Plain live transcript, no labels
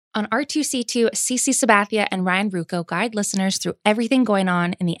On R2C2, Cece Sabathia and Ryan Rucco guide listeners through everything going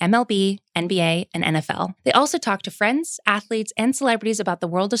on in the MLB, NBA, and NFL. They also talk to friends, athletes, and celebrities about the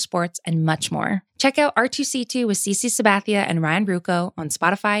world of sports and much more. Check out R2C2 with Cece Sabathia and Ryan Rucco on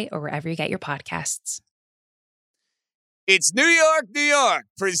Spotify or wherever you get your podcasts. It's New York, New York,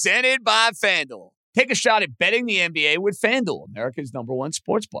 presented by FanDuel. Take a shot at betting the NBA with FanDuel, America's #1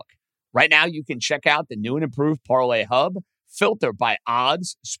 sportsbook. Right now, you can check out the new and improved Parlay Hub, filter by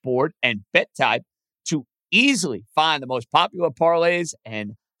odds, sport, and bet type to easily find the most popular parlays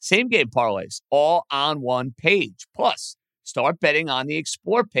and same-game parlays all on one page. Plus, start betting on the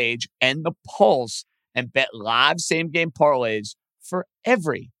Explore page and the Pulse and bet live same-game parlays for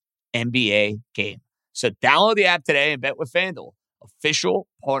every NBA game. So download the app today and bet with FanDuel, official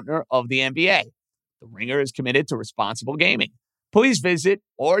partner of the NBA. The Ringer is committed to responsible gaming. Please visit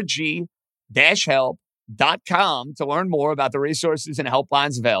rg-help.com to learn more about the resources and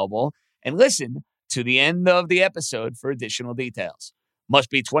helplines available and listen to the end of the episode for additional details. Must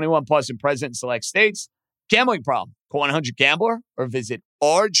be 21 plus and present in select states. Gambling problem? Call 1-800-GAMBLER or visit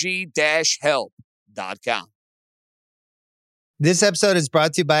rg-help.com. This episode is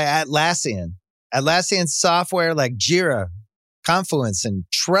brought to you by Atlassian. Atlassian software like Jira, Confluence, and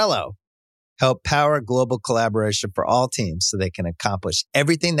Trello help power global collaboration for all teams so they can accomplish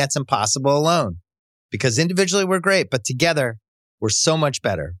everything that's impossible alone. Because individually we're great, but together we're so much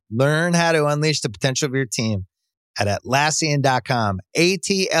better. Learn how to unleash the potential of your team at Atlassian.com.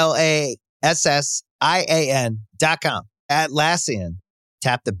 Atlassian.com. Atlassian.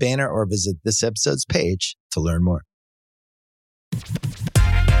 Tap the banner or visit this episode's page to learn more.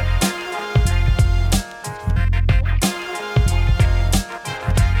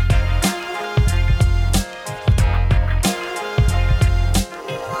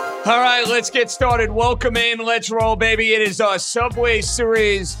 All right, let's get started. Welcome in. Let's roll, baby. It is our Subway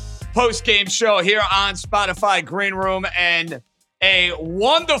Series post-game show here on Spotify Green Room, and a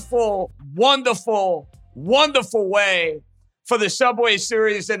wonderful, wonderful, wonderful way for the Subway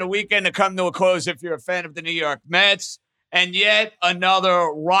Series and the weekend to come to a close if you're a fan of the New York Mets, and yet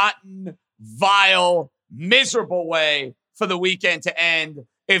another rotten, vile, miserable way for the weekend to end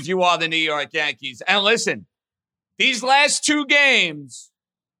if you are the New York Yankees. And listen, these last two games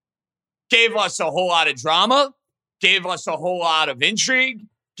gave us a whole lot of drama, gave us a whole lot of intrigue,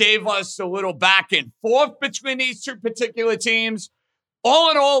 gave us a little back and forth between these two particular teams. All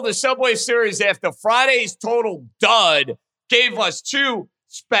in all, the Subway Series after Friday's total dud gave us two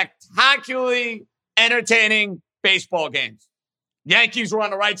spectacularly entertaining baseball games. Yankees were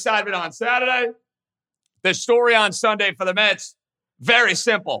on the right side of it on Saturday. The story on Sunday for the Mets, very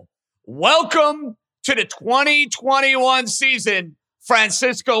simple. Welcome to the 2021 season,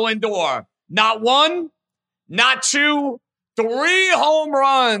 Francisco Lindor. Not one, not two, 3 home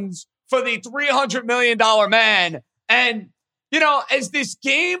runs for the $300 million man. And, you know, as this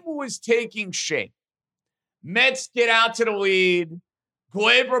game was taking shape, Mets get out to the lead.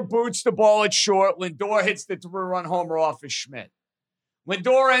 Gleyber boots the ball at short. Lindor hits the 3-run homer off of Schmidt.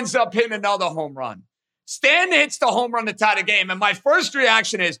 Lindor ends up hitting another home run. Stanton hits the home run to tie the game. And my first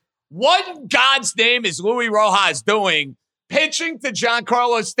reaction is, what in God's name is Luis Rojas doing pitching to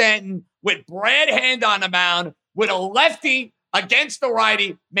Giancarlo Stanton with Brad Hand on the mound with a lefty against the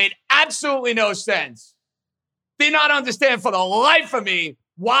righty? Made absolutely no sense. Did not understand for the life of me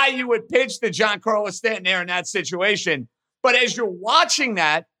why you would pitch to Giancarlo Stanton there in that situation. But as you're watching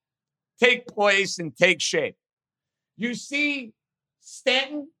that take place and take shape, you see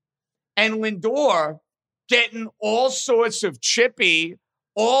Stanton and Lindor getting all sorts of chippy,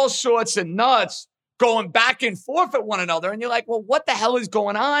 all sorts of nuts, going back and forth at one another. And you're like, well, what the hell is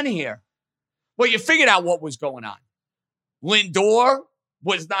going on here? Well, you figured out what was going on. Lindor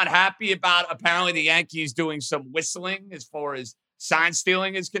was not happy about apparently the Yankees doing some whistling as far as sign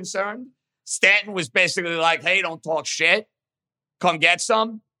stealing is concerned. Stanton was basically like, hey, don't talk shit. Come get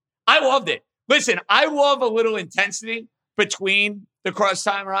some. I loved it. Listen, I love a little intensity between the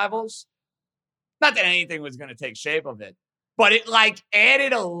cross-time rivals. Not that anything was going to take shape of it, but it like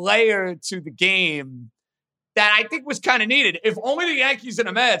added a layer to the game that I think was kind of needed. If only the Yankees and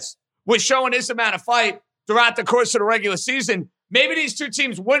the Mets was showing this amount of fight throughout the course of the regular season, maybe these two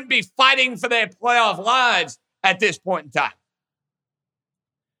teams wouldn't be fighting for their playoff lives at this point in time.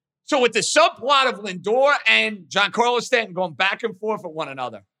 So with the subplot of Lindor and Giancarlo Stanton going back and forth with one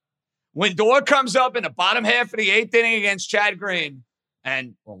another, Lindor comes up in the bottom half of the 8th inning against Chad Green,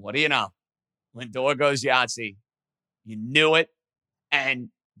 and, well, what do you know? Lindor goes Yahtzee. You knew it, and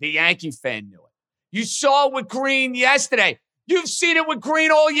the Yankee fan knew it. You saw it with Green yesterday. You've seen it with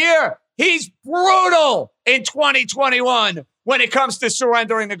Green all year. He's brutal in 2021 when it comes to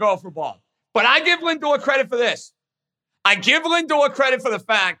surrendering the gopher ball. But I give Lindor credit for this. I give Lindor credit for the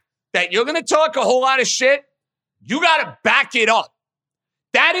fact that you're going to talk a whole lot of shit. You got to back it up.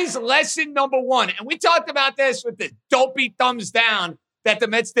 That is lesson number one. And we talked about this with the dopey thumbs down that the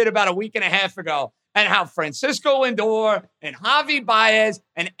Mets did about a week and a half ago, and how Francisco Lindor and Javi Baez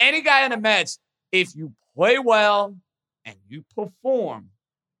and any guy on the Mets, if you play well and you perform,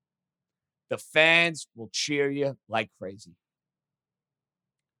 the fans will cheer you like crazy.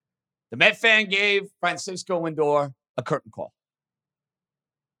 The Met fan gave Francisco Lindor a curtain call.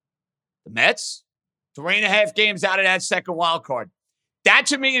 The Mets, 3.5 games out of that second wild card. That,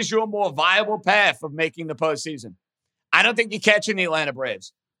 to me, is your more viable path of making the postseason. I don't think you're catching the Atlanta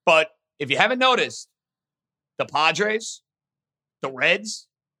Braves. But if you haven't noticed, the Padres, the Reds,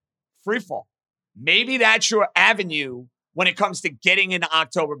 free fall. Maybe that's your avenue when it comes to getting into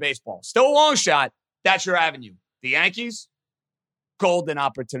October baseball. Still a long shot. That's your avenue. The Yankees, golden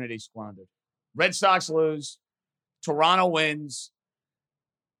opportunity squandered. Red Sox lose. Toronto wins.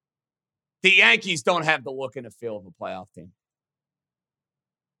 The Yankees don't have the look and the feel of a playoff team.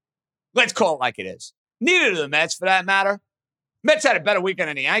 Let's call it like it is. Neither do the Mets, for that matter. Mets had a better weekend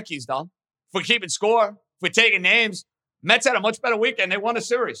than the Yankees, though. If we're keeping score, if we're taking names, Mets had a much better weekend. They won a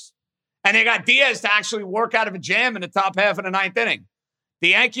series. And they got Diaz to actually work out of a jam in the top half of the ninth inning. The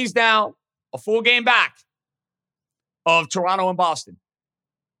Yankees now a full game back of Toronto and Boston.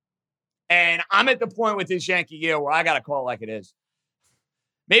 And I'm at the point with this Yankee year where I got to call it like it is.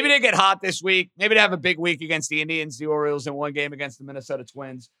 Maybe they get hot this week. Maybe they have a big week against the Indians, the Orioles, and one game against the Minnesota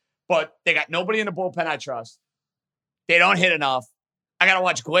Twins. But they got nobody in the bullpen I trust. They don't hit enough. I got to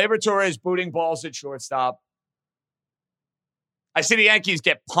watch Gleyber Torres booting balls at shortstop. I see the Yankees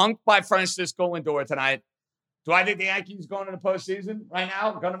get punked by Francisco Lindor tonight. Do I think the Yankees going to the postseason right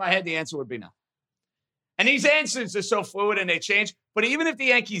now? Gun to my head, the answer would be no. And these answers are so fluid and they change. But even if the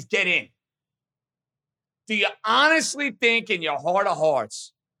Yankees get in, do you honestly think in your heart of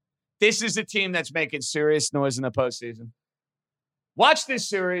hearts, this is a team that's making serious noise in the postseason? Watch this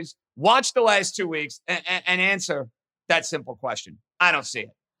series, watch the last 2 weeks, and answer that simple question. I don't see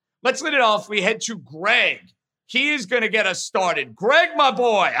it. Let's lead it off. We head to Greg. He is going to get us started. Greg, my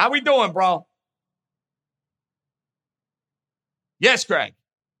boy, how we doing, bro? Yes, Greg.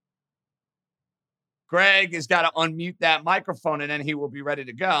 Greg has got to unmute that microphone, and then he will be ready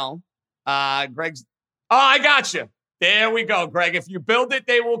to go. Greg's... Oh, I got you. There we go, Greg. If you build it,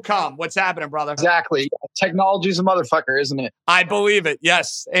 they will come. What's happening, brother? Exactly. Technology's a motherfucker, isn't it? I believe it.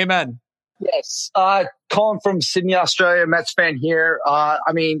 Yes. Amen. Yes. Calling from Sydney, Australia, Mets fan here.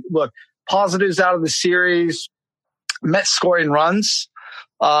 Look, positives out of the series. Mets scoring runs.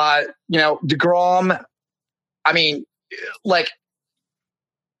 DeGrom,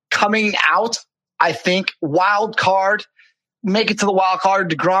 coming out, I think, wild card. Make it to the wild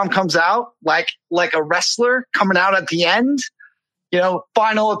card. DeGrom comes out like a wrestler coming out at the end,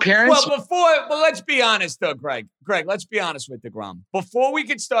 final appearance. Well, let's be honest though, Greg. Greg, let's be honest with DeGrom. Before we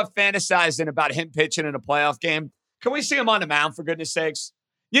could start fantasizing about him pitching in a playoff game, can we see him on the mound for goodness sakes?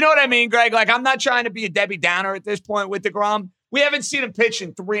 You know what I mean, Greg? Like, I'm not trying to be a Debbie Downer at this point with DeGrom. We haven't seen him pitch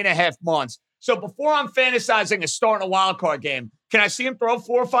in 3.5 months. So before I'm fantasizing of starting a wild card game, can I see him throw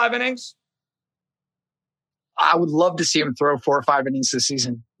 4 or 5 innings? I would love to see him throw 4 or 5 innings this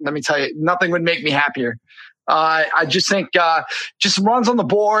season. Let me tell you, nothing would make me happier. I just think just runs on the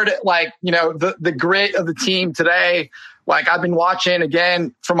board, the grit of the team today. Like, I've been watching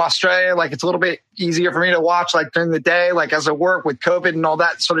again from Australia. Like, it's a little bit easier for me to watch during the day, as I work with COVID and all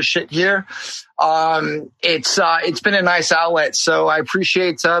that sort of shit here. It's been a nice outlet. So I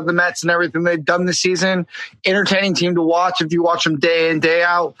appreciate the Mets and everything they've done this season. Entertaining team to watch. If you watch them day in, day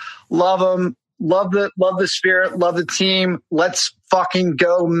out, love them. Love the spirit, love the team. Let's fucking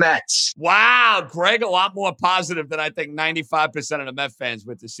go Mets. Wow, Greg, a lot more positive than I think 95% of the Met fans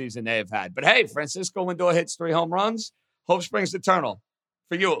with the season they have had. But hey, Francisco Lindor hits 3 home runs. Hope springs eternal.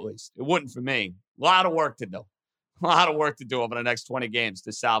 For you, at least. It wouldn't for me. A lot of work to do. A lot of work to do over the next 20 games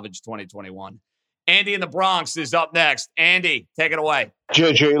to salvage 2021. Andy in the Bronx is up next. Andy, take it away.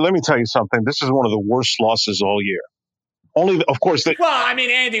 JJ, let me tell you something. This is one of the worst losses all year. Only, of course.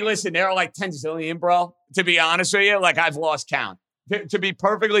 Andy, listen, there are like 10 zillion, bro. To be honest with you, I've lost count. To be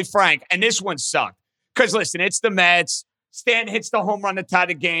perfectly frank, and this one sucked. Because, listen, it's the Mets. Stanton hits the home run to tie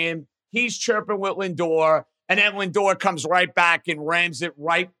the game. He's chirping with Lindor. And then Lindor comes right back and rams it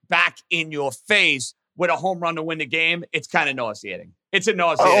right back in your face with a home run to win the game. It's kind of nauseating. It's a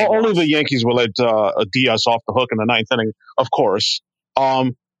nauseating only the Yankees will let Diaz off the hook in the 9th inning, of course.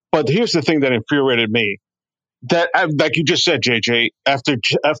 But here's the thing that infuriated me. That, like you just said, JJ, after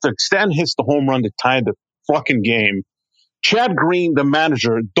Stanton hits the home run to tie the fucking game, Chad Green, the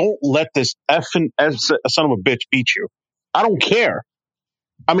manager, don't let this effing son of a bitch beat you. I don't care.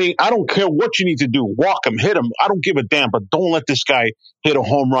 I mean, I don't care what you need to do. Walk him, hit him. I don't give a damn, but don't let this guy hit a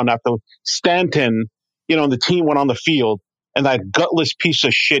home run after Stanton, the team went on the field and that gutless piece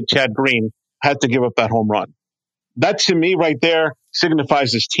of shit, Chad Green, had to give up that home run. That, to me, right there,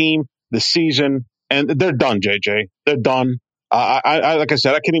 signifies this team, the season, and they're done, JJ. They're done. I like I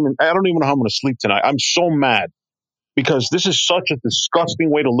said, I don't even know how I'm going to sleep tonight. I'm so mad because this is such a disgusting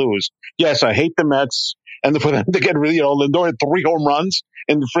way to lose. Yes, I hate the Mets, and for them to get Lindor had 3 home runs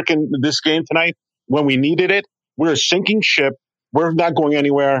in this game tonight when we needed it. We're a sinking ship. We're not going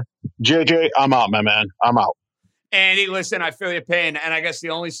anywhere. JJ, I'm out, my man. I'm out. Andy, listen, I feel your pain, and I guess the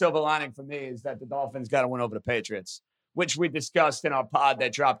only silver lining for me is that the Dolphins got to win over the Patriots, which we discussed in our pod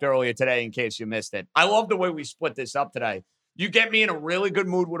that dropped earlier today in case you missed it. I love the way we split this up today. You get me in a really good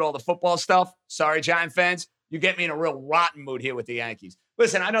mood with all the football stuff. Sorry, Giant fans. You get me in a real rotten mood here with the Yankees.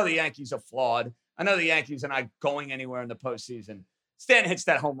 Listen, I know the Yankees are flawed. I know the Yankees are not going anywhere in the postseason. Stan hits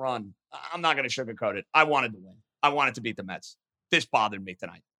that home run. I'm not going to sugarcoat it. I wanted to win. I wanted to beat the Mets. This bothered me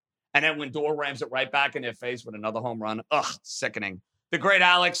tonight. And then when Lindor rams it right back in their face with another home run, sickening. The great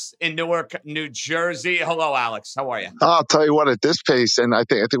Alex in Newark, New Jersey. Hello, Alex. How are you? I'll tell you what, at this pace, and I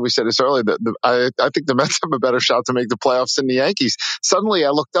think we said this earlier, I think the Mets have a better shot to make the playoffs than the Yankees. Suddenly, I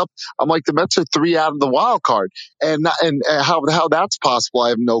looked up. I'm like, the Mets are 3 out of the wild card, and how that's possible, I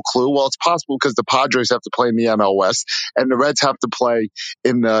have no clue. Well, it's possible because the Padres have to play in the NL West, and the Reds have to play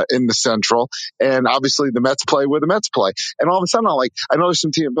in the Central, and obviously the Mets play where the Mets play. And all of a sudden, I know there's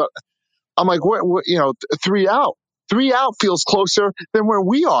some team, but I'm like, what 3 out. 3 out feels closer than where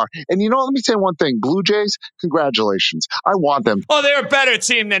we are. And let me say one thing. Blue Jays, congratulations. I want them. Oh, they're a better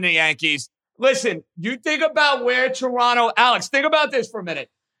team than the Yankees. Listen, you think about where Toronto, Alex, think about this for a minute.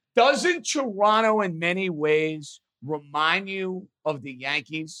 Doesn't Toronto in many ways remind you of the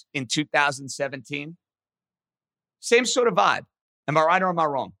Yankees in 2017? Same sort of vibe. Am I right or am I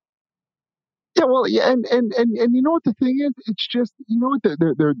wrong? Yeah, well, yeah, and you know what the thing is? It's just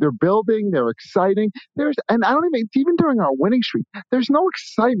they're building, they're exciting. And I don't even during our winning streak, there's no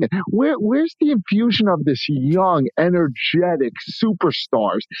excitement. Where's the infusion of this young, energetic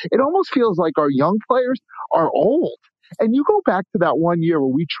superstars? It almost feels like our young players are old. And you go back to that one year where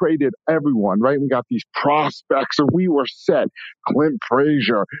we traded everyone, right? We got these prospects, and we were set. Clint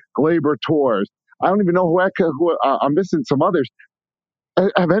Frazier, Gleyber Torres. I don't even know who I'm missing some others.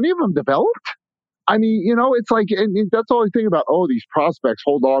 Have any of them developed? I mean, it's like, and that's all I think about. Oh, these prospects,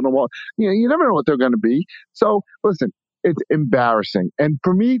 hold on to what, you never know what they're going to be. So listen, it's embarrassing. And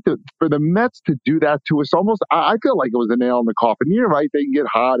for me, for the Mets to do that to us, almost, I feel like it was a nail in the coffin. You're right. They can get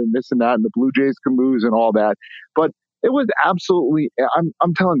hot and this and that, and the Blue Jays can lose and all that. But it was absolutely,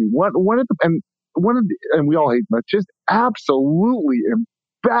 I'm telling you, and we all hate Mets, just absolutely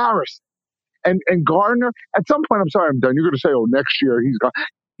embarrassing. And Gardner, at some point, I'm sorry, I'm done. You're going to say, oh, next year he's gone.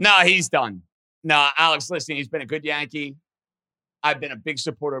 No, he's done. No, Alex, listen, he's been a good Yankee. I've been a big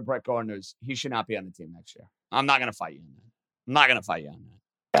supporter of Brett Gardner's. He should not be on the team next year. I'm not going to fight you on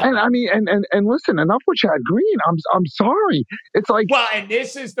that. And I mean, and listen, enough with Chad Green. I'm sorry. It's like, well, and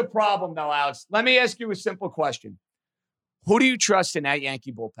this is the problem, though, Alex. Let me ask you a simple question: who do you trust in that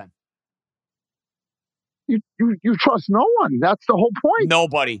Yankee bullpen? You trust no one. That's the whole point.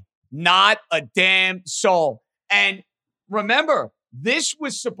 Nobody. Not a damn soul. And remember, this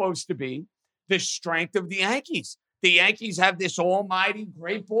was supposed to be the strength of the Yankees. The Yankees have this almighty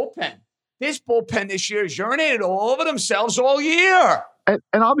great bullpen. This bullpen this year has urinated all over themselves all year. And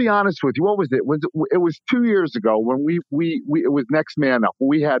I'll be honest with you. What was it? It was 2 years ago when we it was next man up.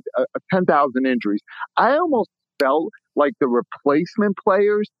 We had 10,000 injuries. I almost felt like the replacement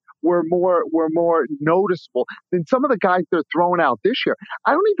players were more noticeable than some of the guys they're throwing out this year.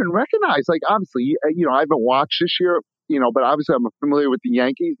 I don't even recognize. Like, obviously, I haven't watched this year. But obviously I'm familiar with the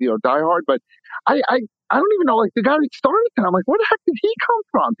Yankees, diehard. But I don't even know, like, the guy that started it. I'm like, where the heck did he come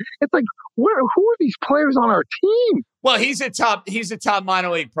from? It's like, who are these players on our team? Well, he's a top minor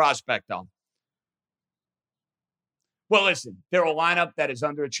league prospect, though. Well, listen, they're a lineup that is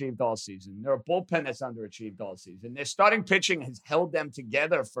underachieved all season. They're a bullpen that's underachieved all season. Their starting pitching has held them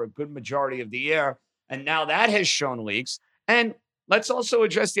together for a good majority of the year, and now that has shown leaks. And let's also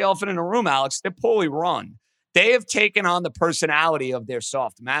address the elephant in the room, Alex. They're poorly run. They have taken on the personality of their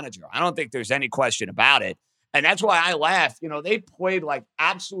soft manager. I don't think there's any question about it. And that's why I laugh. They played like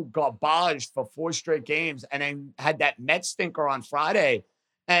absolute garbage for 4 straight games and then had that Mets stinker on Friday.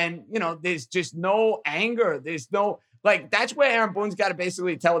 And, there's just no anger. There's no, that's where Aaron Boone's got to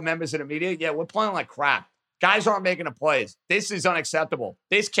basically tell the members of the media, yeah, we're playing like crap. Guys aren't making the plays. This is unacceptable.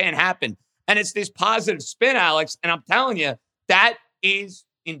 This can't happen. And it's this positive spin, Alex. And I'm telling you, that is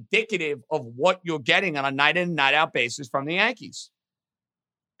indicative of what you're getting on a night in and night out basis from the Yankees.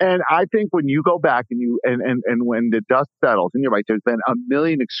 And I think when you go back and when the dust settles, and you're right, there's been a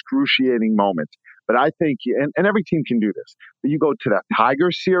million excruciating moments. But I think, and every team can do this, but you go to that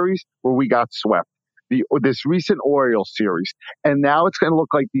Tigers series where we got swept, this recent Orioles series, and now it's going to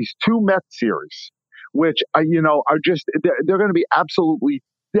look like these two Mets series, which, are just, they're going to be absolutely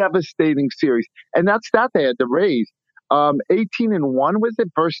devastating series. And that stat they had to raise, 18-1 was it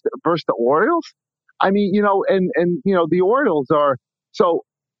versus the Orioles? I mean, the Orioles are, so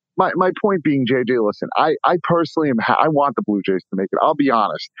my point being, JJ, listen, I personally I want the Blue Jays to make it. I'll be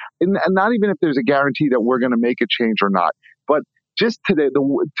honest. And not even if there's a guarantee that we're going to make a change or not, but just to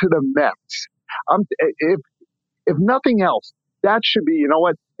the Mets, if nothing else, that should be,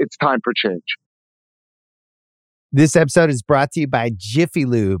 it's time for change. This episode is brought to you by Jiffy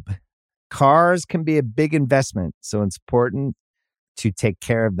Lube. Cars can be a big investment, so it's important to take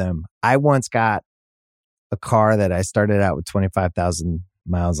care of them. I once got a car that I started out with 25,000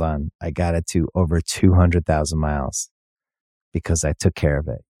 miles on. I got it to over 200,000 miles because I took care of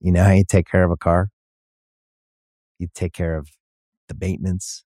it. You know how you take care of a car? You take care of the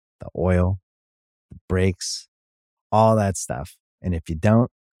maintenance, the oil, the brakes, all that stuff. And if you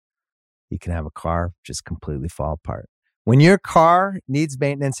don't, you can have a car just completely fall apart. When your car needs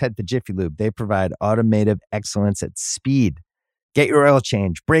maintenance, head to Jiffy Lube. They provide automotive excellence at speed. Get your oil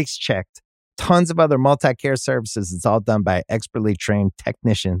change, brakes checked, tons of other multi-care services. It's all done by expertly trained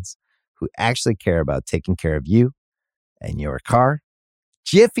technicians who actually care about taking care of you and your car.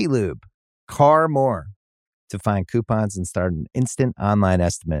 Jiffy Lube, car more. To find coupons and start an instant online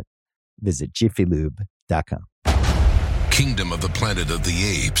estimate, visit jiffylube.com. Kingdom of the Planet of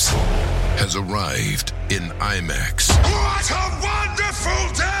the Apes has arrived in IMAX. What a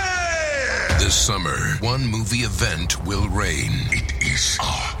wonderful day! This summer, one movie event will reign. It is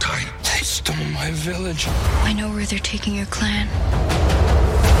our time. They stole my village. I know where they're taking your clan.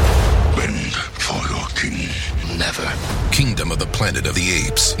 Bend for your king. Never. Kingdom of the Planet of the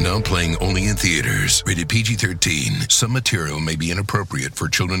Apes, now playing only in theaters. Rated PG-13. Some material may be inappropriate for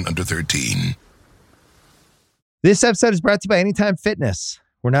children under 13. This episode is brought to you by Anytime Fitness.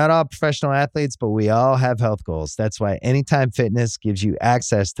 We're not all professional athletes, but we all have health goals. That's why Anytime Fitness gives you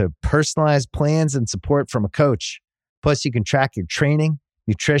access to personalized plans and support from a coach. Plus, you can track your training,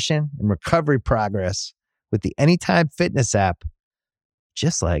 nutrition, and recovery progress with the Anytime Fitness app,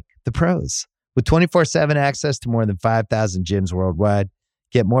 just like the pros. With 24/7 access to more than 5,000 gyms worldwide,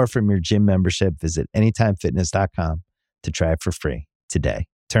 get more from your gym membership. Visit anytimefitness.com to try it for free today.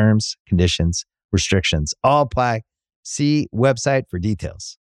 Terms, conditions, restrictions all apply. See website for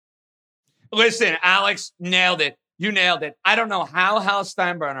details. Listen, Alex, nailed it. You nailed it. I don't know how Hal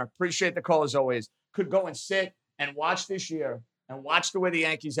Steinbrenner, appreciate the call as always, could go and sit and watch this year and watch the way the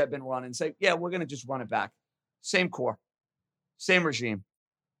Yankees have been running and say, yeah, we're going to just run it back. Same core, same regime.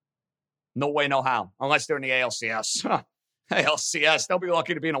 No way, no how, unless they're in the ALCS. ALCS, they'll be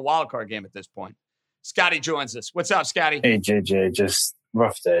lucky to be in a wild card game at this point. Scotty joins us. What's up, Scotty? Hey, JJ, just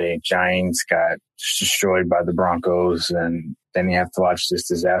rough day. Giants got destroyed by the Broncos, and then you have to watch this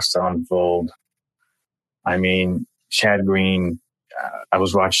disaster unfold. I mean, Chad Green, I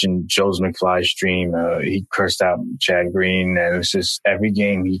was watching Joe's McFly stream. He cursed out Chad Green, and it's just every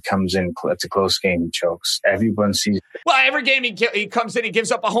game he comes in, it's a close game, he chokes. Everyone sees. Well, every game he comes in, he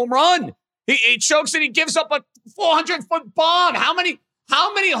gives up a home run. He chokes and he gives up a 400-foot bomb. How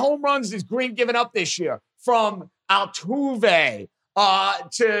many home runs has Green given up this year? From Altuve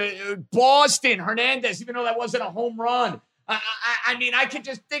to Boston, Hernandez, even though that wasn't a home run. I mean, I could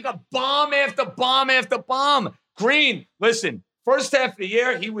just think of bomb after bomb after bomb. Green, listen, first half of the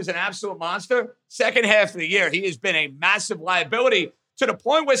year, he was an absolute monster. Second half of the year, he has been a massive liability to the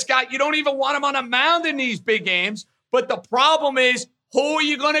point where, Scott, you don't even want him on a mound in these big games. But the problem is, who are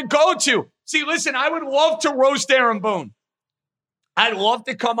you going to go to? See, listen, I would love to roast Aaron Boone. I'd love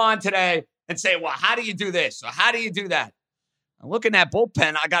to come on today and say, well, how do you do this? Or how do you do that? I'm looking at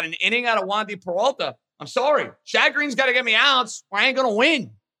bullpen. I got an inning out of Wandy Peralta. I'm sorry. Chad Green's got to get me outs or I ain't going to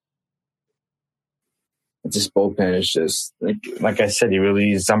win. This bullpen is just, like I said, he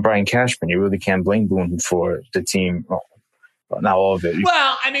really is on Brian Cashman. You really can't blame Boone for the team. Well, not all of it.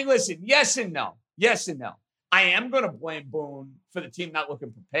 Well, I mean, listen, yes and no. Yes and no. I am going to blame Boone for the team not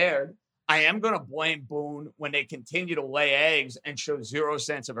looking prepared. I am going to blame Boone when they continue to lay eggs and show zero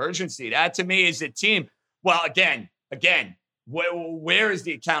sense of urgency. That, to me, is a team. Well, again, where is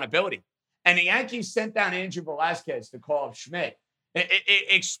the accountability? And the Yankees sent down Andrew Velasquez to call up Schmidt.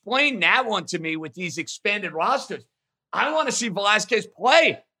 Explain that one to me with these expanded rosters. I want to see Velasquez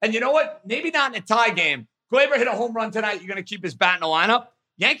play. And you know what? Maybe not in a tie game. Gleyber hit a home run tonight. You're going to keep his bat in the lineup.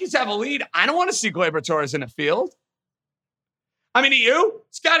 Yankees have a lead. I don't want to see Gleyber Torres in the field. I mean, you?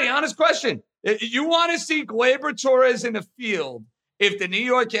 Scotty, honest question. You want to see Gleyber Torres in the field if the New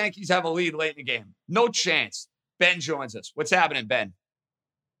York Yankees have a lead late in the game? No chance. Ben joins us. What's happening, Ben?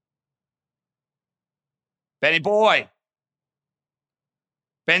 Benny boy.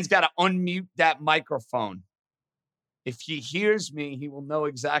 Ben's got to unmute that microphone. If he hears me, he will know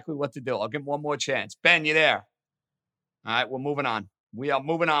exactly what to do. I'll give him one more chance. Ben, you there? All right, we're moving on. We are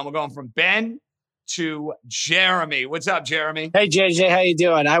moving on. We're going from Ben to Jeremy. What's up, Jeremy? Hey, JJ, how you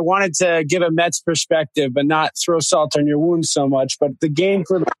doing? I wanted to give a Mets perspective, but not throw salt on your wound so much. But the game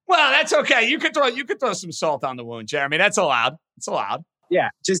for well, that's okay. You could throw some salt on the wound, Jeremy. That's allowed. It's allowed. Yeah,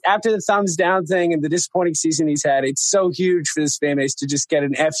 just after the thumbs down thing and the disappointing season he's had, it's so huge for this fan base to just get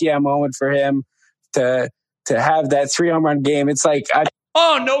an F yeah moment for him to have that 3 home run game. It's like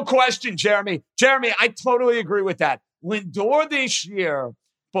oh, no question, Jeremy. Jeremy, I totally agree with that. Lindor this year,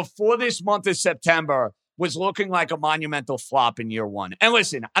 before this month of September, was looking like a monumental flop in year one. And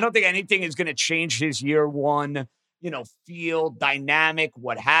listen, I don't think anything is going to change his year one, feel, dynamic,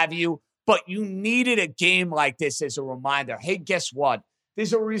 what have you. But you needed a game like this as a reminder. Hey, guess what?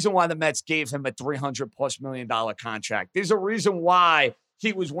 There's a reason why the Mets gave him a $300+ million contract. There's a reason why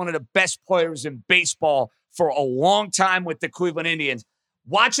he was one of the best players in baseball for a long time with the Cleveland Indians.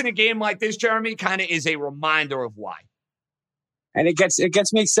 Watching a game like this, Jeremy, kind of is a reminder of why. And it gets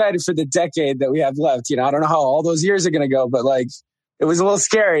me excited for the decade that we have left. I don't know how all those years are going to go, but it was a little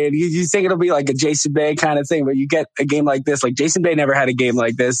scary. And you think it'll be like a Jason Bay kind of thing, but you get a game like this. Like Jason Bay never had a game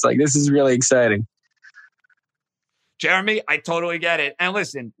like this. Like this is really exciting. Jeremy, I totally get it. And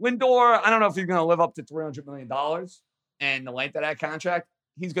listen, Lindor, I don't know if he's going to live up to $300 million and the length of that contract.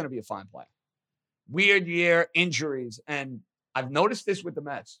 He's going to be a fine player. Weird year, injuries. And I've noticed this with the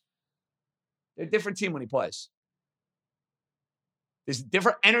Mets. They're a different team when he plays. There's a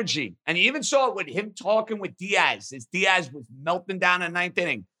different energy. And you even saw it with him talking with Diaz. As Diaz was melting down in the 9th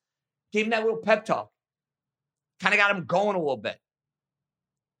inning. Gave him that little pep talk. Kind of got him going a little bit.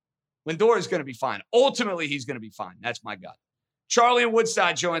 Lindor is going to be fine. Ultimately, he's going to be fine. That's my gut. Charlie in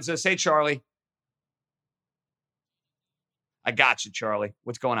Woodside joins us. Hey, Charlie. I got you, Charlie.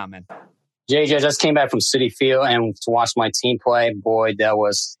 What's going on, man? JJ, just came back from Citi Field and to watch my team play. Boy, it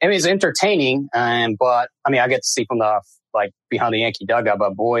was entertaining. But I get to see from the behind the Yankee dugout.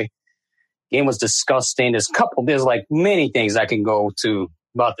 But boy, game was disgusting. There's many things I can go to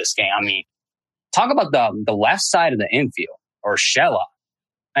about this game. Talk about the left side of the infield, Urshela.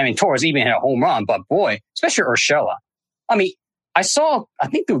 Torres even hit a home run, but boy, especially Urshela. I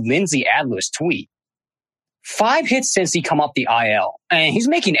think through Lindsey Adler's tweet, 5 hits since he come up the IL, and he's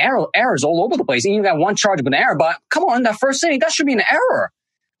making errors all over the place. He even got one charge of an error, but come on, that first inning, that should be an error.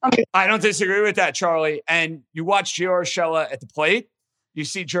 I don't disagree with that, Charlie. And you watch Gio Urshela at the plate. You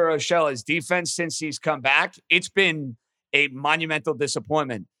see Gio Urshela's defense since he's come back. It's been a monumental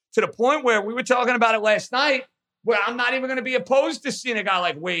disappointment to the point where we were talking about it last night, where I'm not even going to be opposed to seeing a guy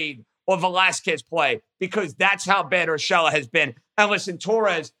like Wade or Velasquez play because that's how bad Urshela has been. And listen,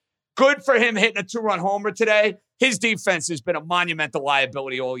 Torres, good for him hitting a 2-run homer today. His defense has been a monumental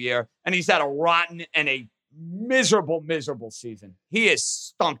liability all year, and he's had a rotten and a miserable season. He has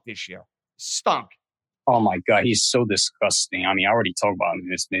stunk this year. Stunk. Oh, my God. He's so disgusting. I already talked about him.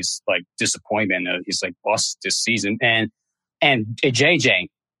 His disappointment. He's bust this season. And JJ,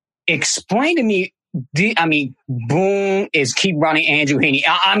 explain to me, Boone is keep running Andrew Heaney.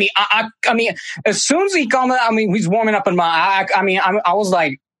 As soon as he come, he's warming up in I was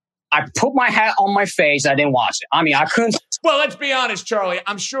like, I put my hat on my face. I didn't watch it. I couldn't. Well, let's be honest, Charlie.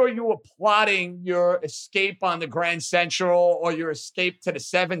 I'm sure you were plotting your escape on the Grand Central or your escape to the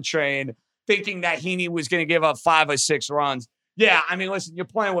 7 train, thinking that Heaney was going to give up 5 or 6 runs. Yeah, listen, you're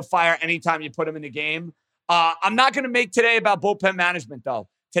playing with fire anytime you put him in the game. I'm not going to make today about bullpen management, though.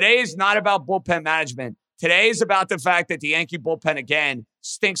 Today is not about bullpen management. Today is about the fact that the Yankee bullpen, again,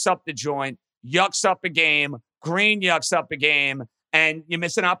 stinks up the joint, yucks up a game, Green yucks up a game, and you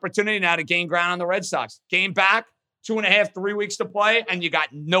miss an opportunity now to gain ground on the Red Sox. Game back, 2.5, 3 weeks to play, and you got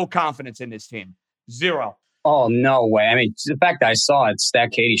no confidence in this team. 0. Oh, no way. The fact that I saw it,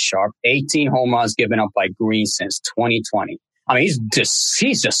 Stat Katie Sharp, 18 home runs given up by Green since 2020. He's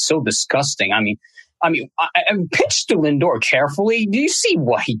just so disgusting. I pitched to Lindor carefully. Do you see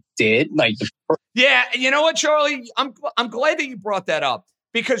what he did? Yeah, you know what, Charlie? I'm glad that you brought that up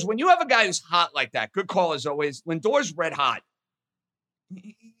because when you have a guy who's hot like that, good call as always, Lindor's red hot.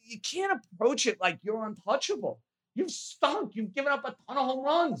 You can't approach it like you're untouchable. You've stunk. You've given up a ton of home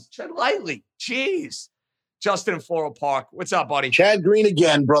runs. Tread lightly. Jeez. Justin in Floral Park. What's up, buddy? Chad Green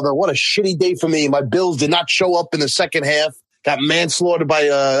again, brother. What a shitty day for me. My Bills did not show up in the second half. Got manslaughtered by,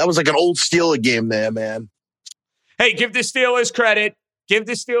 that was like an old Steeler game there, man. Hey, give the Steelers credit. Give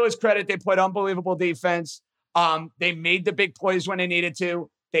the Steelers credit. They played unbelievable defense. They made the big plays when they needed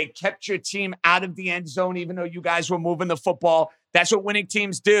to. They kept your team out of the end zone, even though you guys were moving the football. That's what winning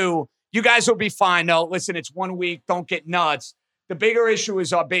teams do. You guys will be fine, though. Listen, it's 1 week. Don't get nuts. The bigger issue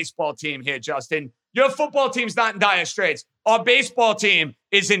is our baseball team here, Justin. Your football team's not in dire straits. Our baseball team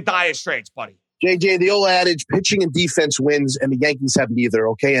is in dire straits, buddy. JJ, the old adage, pitching and defense wins, and the Yankees have neither,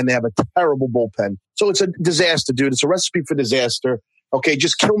 okay? And they have a terrible bullpen. So it's a disaster, dude. It's a recipe for disaster. Okay,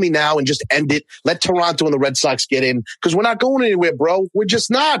 just kill me now and just end it. Let Toronto and the Red Sox get in because we're not going anywhere, bro. We're just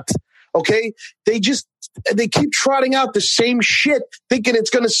not. Okay? They keep trotting out the same shit thinking it's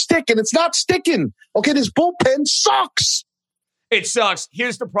going to stick, and it's not sticking. Okay, this bullpen sucks. It sucks.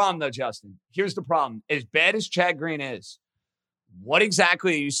 Here's the problem, though, Justin. Here's the problem. As bad as Chad Green is, what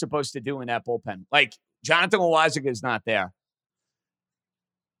exactly are you supposed to do in that bullpen? Like, Jonathan Loaisiga is not there.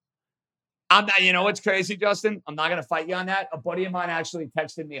 I'm not, you know what's crazy, Justin? I'm not going to fight you on that. A buddy of mine actually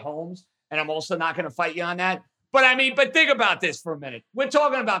texted me Holmes, and I'm also not going to fight you on that. But think about this for a minute. We're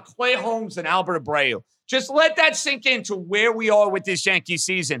talking about Clay Holmes and Albert Abreu. Just let that sink into where we are with this Yankee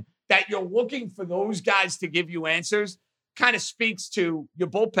season, that you're looking for those guys to give you answers. Kind of speaks to your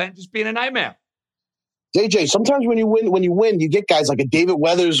bullpen just being a nightmare. JJ, sometimes when you win, you get guys like a David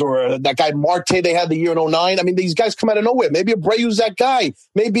Weathers or that guy Marte they had the year in 2009. I mean, these guys come out of nowhere. Maybe Abreu's that guy.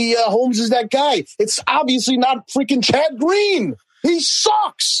 Maybe Holmes is that guy. It's obviously not freaking Chad Green. He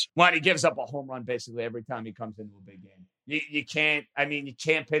sucks. Well, he gives up a home run basically every time he comes into a big game. You can't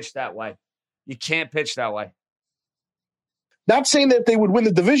pitch that way. You can't pitch that way. Not saying that they would win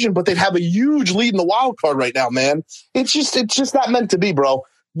the division, but they'd have a huge lead in the wild card right now, man. It's just not meant to be, bro.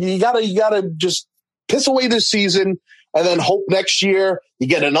 You gotta just piss away this season and then hope next year you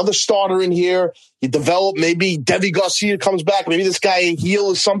get another starter in here. You develop, maybe Deivi Garcia comes back. Maybe this guy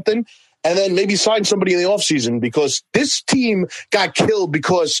Heel is something. And then maybe sign somebody in the offseason because this team got killed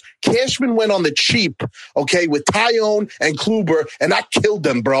because Cashman went on the cheap, okay, with Tyone and Kluber, and that killed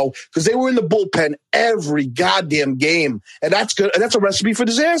them, bro, because they were in the bullpen every goddamn game. And that's good. And that's a recipe for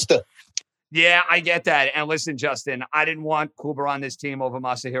disaster. Yeah, I get that. And listen, Justin, I didn't want Kluber on this team over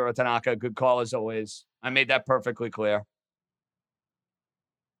Masahiro Tanaka. Good call as always. I made that perfectly clear.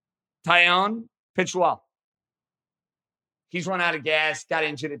 Tyone pitched well. He's run out of gas, got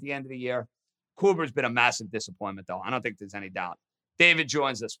injured at the end of the year. Kluber's been a massive disappointment, though. I don't think there's any doubt. David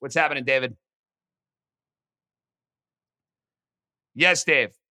joins us. What's happening, David? Yes, Dave.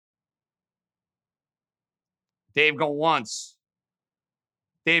 Dave, go once.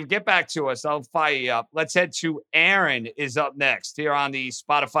 Dave, get back to us. I'll fire you up. Let's head to Aaron is up next here on the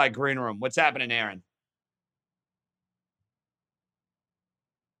Spotify Green Room. What's happening, Aaron?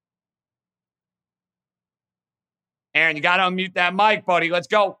 Aaron, you got to unmute that mic, buddy. Let's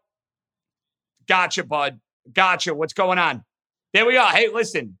go. Gotcha, bud. Gotcha. What's going on? There we are. Hey,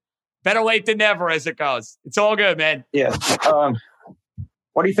 listen, better late than never as it goes. It's all good, man. Yeah.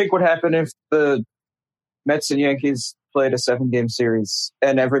 What do you think would happen if the Mets and Yankees played a 7-game series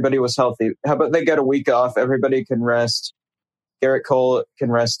and everybody was healthy? How about they get a week off? Everybody can rest. Garrett Cole can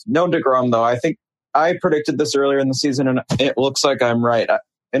rest. No DeGrom, though. I think I predicted this earlier in the season, and it looks like I'm right.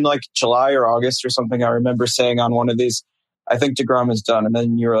 In like July or August or something, I remember saying on one of these, I think DeGrom is done. And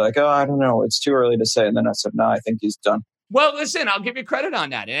then you were like, oh, I don't know. It's too early to say. And then I said, no, I think he's done. Well, listen, I'll give you credit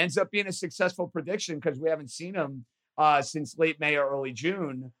on that. It ends up being a successful prediction because we haven't seen him since late May or early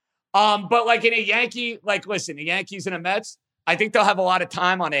June. But like in a Yankee, like, listen, the Yankees and the Mets, I think they'll have a lot of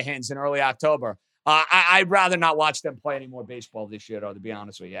time on their hands in early October. I'd rather not watch them play any more baseball this year, though, to be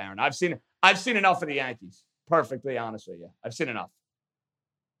honest with you, Aaron. I've seen enough of the Yankees. Perfectly honest with you. I've seen enough.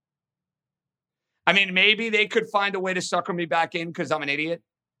 I mean, maybe they could find a way to sucker me back in because I'm an idiot,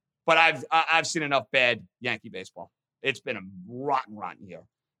 but I've seen enough bad Yankee baseball. It's been a rotten year.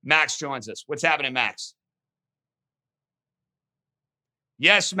 Max joins us. What's happening, Max?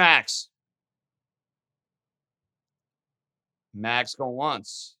 Yes, Max. Max, go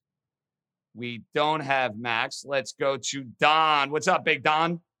once. We don't have Max. Let's go to Don. What's up, Big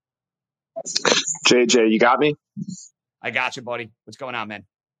Don? JJ, you got me? I got you, buddy. What's going on, man?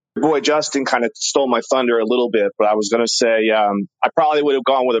 Boy, Justin kind of stole my thunder a little bit, but I was going to say I probably would have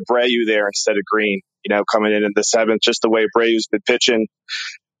gone with Abreu there instead of Green, coming in the seventh, just the way Abreu's been pitching.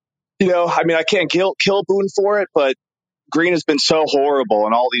 I mean, I can't kill Boone for it, but Green has been so horrible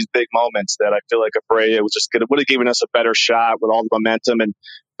in all these big moments that I feel like Abreu would have given us a better shot with all the momentum.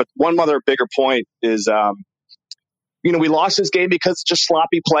 But one other bigger point is we lost this game because it's just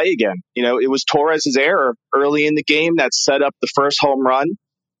sloppy play again. It was Torres' error early in the game that set up the first home run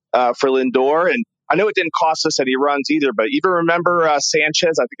for Lindor. And I know it didn't cost us any runs either, but even remember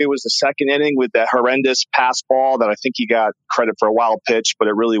Sanchez, I think it was the second inning with that horrendous pass ball that I think he got credit for a wild pitch, but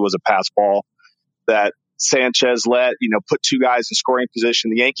it really was a pass ball that Sanchez let, put two guys in scoring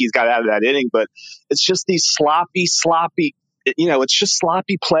position. The Yankees got out of that inning, but it's just these sloppy, it's just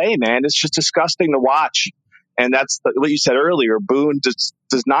sloppy play, man. It's just disgusting to watch. And that's what you said earlier. Boone does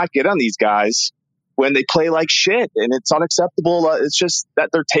not get on these guys when they play like shit, and it's unacceptable. It's just that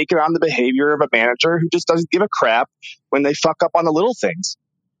they're taking on the behavior of a manager who just doesn't give a crap when they fuck up on the little things.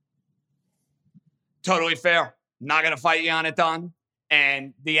 Totally fair. Not going to fight you on it, Don.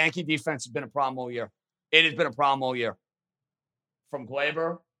 And the Yankee defense has been a problem all year. It has been a problem all year. From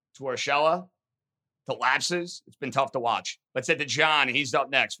Gleyber to Urshela to lapses, it's been tough to watch. Let's head to John. He's up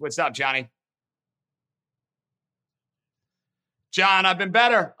next. What's up, Johnny? John, I've been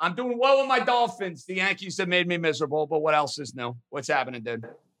better. I'm doing well with my Dolphins. The Yankees have made me miserable, but what else is new? What's happening, dude?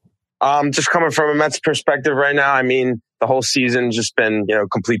 Just coming from a Mets perspective right now, I mean, the whole season's just been,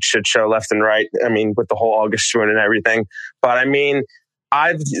 complete shit show left and right. I mean, with the whole August swing and everything. But I mean,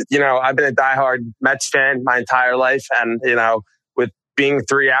 I've been a diehard Mets fan my entire life. And, with being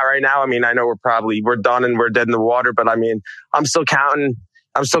 3 out right now, I mean, I know we're done and we're dead in the water, but I mean, I'm still counting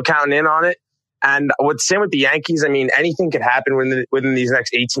in on it. And same with the Yankees, I mean, anything could happen within these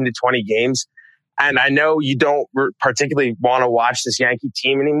next 18 to 20 games. And I know you don't particularly want to watch this Yankee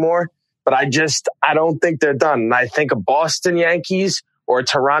team anymore, but I don't think they're done. And I think a Boston Yankees or a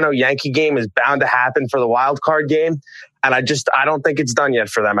Toronto Yankee game is bound to happen for the wild card game. And I don't think it's done yet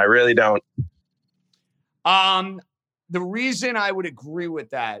for them. I really don't. The reason I would agree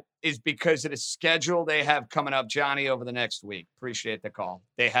with that is because of the schedule they have coming up, Johnny, over the next week. Appreciate the call.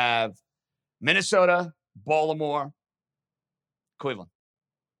 They have Minnesota, Baltimore, Cleveland.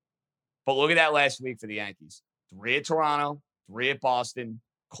 But look at that last week for the Yankees. 3 at Toronto, 3 at Boston,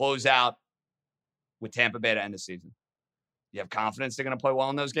 close out with Tampa Bay to end the season. You have confidence they're going to play well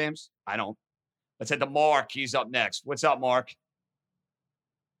in those games? I don't. Let's head to Mark. He's up next. What's up, Mark?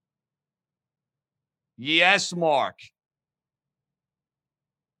 Yes, Mark.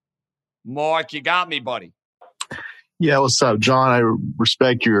 Mark, you got me, buddy. Yeah, what's up, John? I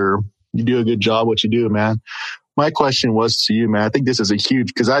respect you do a good job what you do, man. My question was to you, man. I think this is a huge,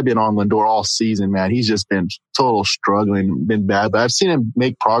 because I've been on Lindor all season, man. He's just been total struggling, been bad, but I've seen him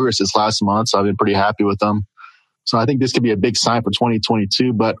make progress this last month, so I've been pretty happy with him. So I think this could be a big sign for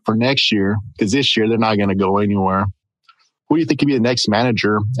 2022, but for next year, because this year they're not going to go anywhere. Who do you think could be the next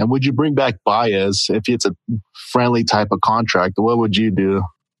manager? And would you bring back Baez if it's a friendly type of contract? What would you do?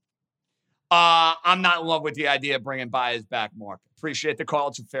 I'm not in love with the idea of bringing Baez back, Mark. Appreciate the call.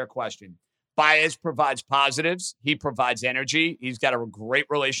 It's a fair question. Baez provides positives. He provides energy. He's got a great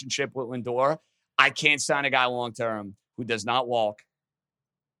relationship with Lindor. I can't sign a guy long-term who does not walk,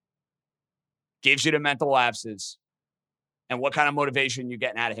 gives you the mental lapses, and what kind of motivation you're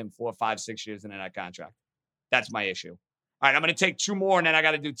getting out of him 4, 5, 6 years into that contract. That's my issue. All right, I'm going to take 2 more, and then I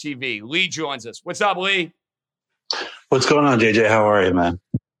got to do TV. Lee joins us. What's up, Lee? What's going on, JJ? How are you, man?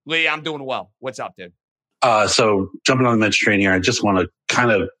 Lee, I'm doing well. What's up, dude? So jumping on the Mets train here, I just want to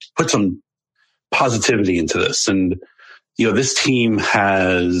kind of put some positivity into this. And, this team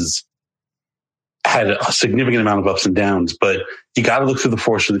has had a significant amount of ups and downs, but you got to look through the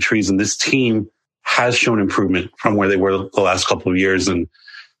forest of the trees. And this team has shown improvement from where they were the last couple of years. And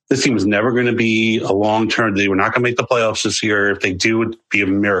this team was never going to be a long-term. They were not going to make the playoffs this year. If they do, it'd be a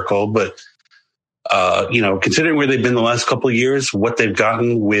miracle. But, considering where they've been the last couple of years, what they've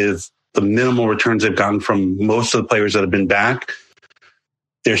gotten with the minimal returns they've gotten from most of the players that have been back,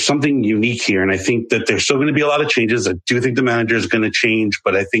 there's something unique here. And I think that there's still going to be a lot of changes. I do think the manager is going to change,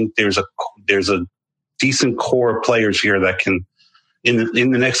 but I think there's a decent core of players here that can, in the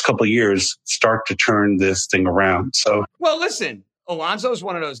next couple of years, start to turn this thing around. So, well, listen, Alonso's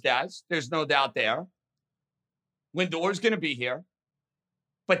one of those guys. There's no doubt there. Lindor's going to be here.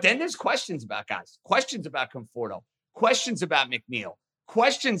 But then there's questions about guys, questions about Conforto, questions about McNeil,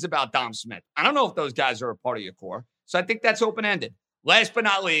 questions about Dom Smith. I don't know if those guys are a part of your core. So I think that's open-ended. Last but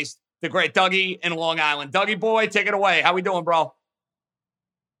not least, the great Dougie in Long Island. Dougie boy, take it away. How we doing, bro?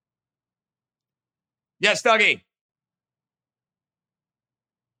 Yes, Dougie.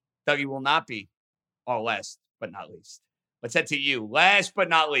 Dougie will not be our last but not least. Let's head to you. Last but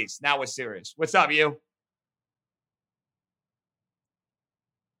not least. Now we're serious. What's up, you?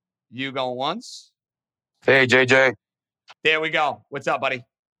 You going once? Hey, JJ. There we go. What's up, buddy?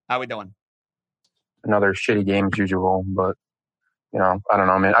 How we doing? Another shitty game as usual, but, I don't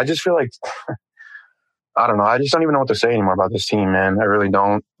know, man. I just feel like I don't know. I just don't even know what to say anymore about this team, man. I really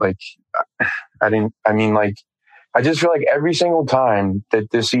don't. Like, I just feel like every single time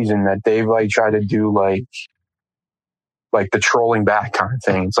that this season that they've like tried to do like the trolling back kind of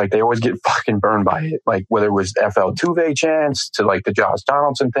thing, it's like they always get fucking burned by it. Like whether it was FL Tuve chance to like the Josh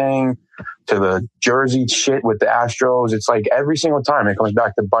Donaldson thing to the jersey shit with the Astros. It's like every single time it comes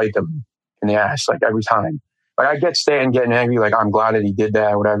back to bite them in the ass. Like every time. Like I get Stanton getting angry. Like I'm glad that he did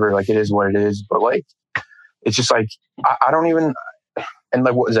that, whatever. Like it is what it is. But like, it's just like, I don't even, and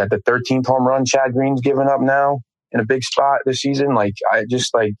like, what is that? The 13th home run Chad Green's given up now in a big spot this season. Like, I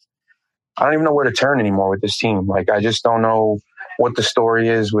don't even know where to turn anymore with this team. Like, I just don't know what the story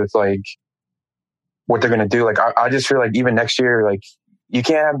is with like what they're going to do. Like, I just feel like even next year, like you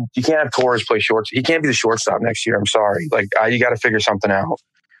can't have Torres play shorts. He can't be the shortstop next year. I'm sorry. Like, you got to figure something out.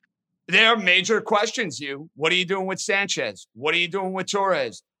 There are major questions, What are you doing with Sanchez? What are you doing with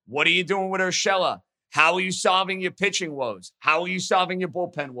Torres? What are you doing with Urshela? How are you solving your pitching woes? How are you solving your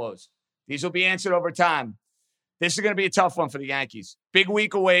bullpen woes? These will be answered over time. This is going to be a tough one for the Yankees. Big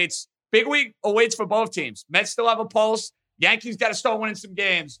week awaits. Big week awaits for both teams. Mets still have a pulse. Yankees got to start winning some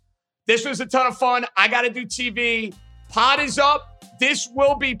games. This was a ton of fun. I got to do TV. Pod is up. This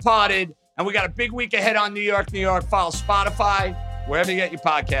will be podded. And we got a big week ahead on New York, New York. Follow Spotify, wherever you get your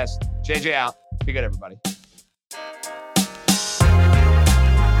podcast. JJ out. Be good, everybody.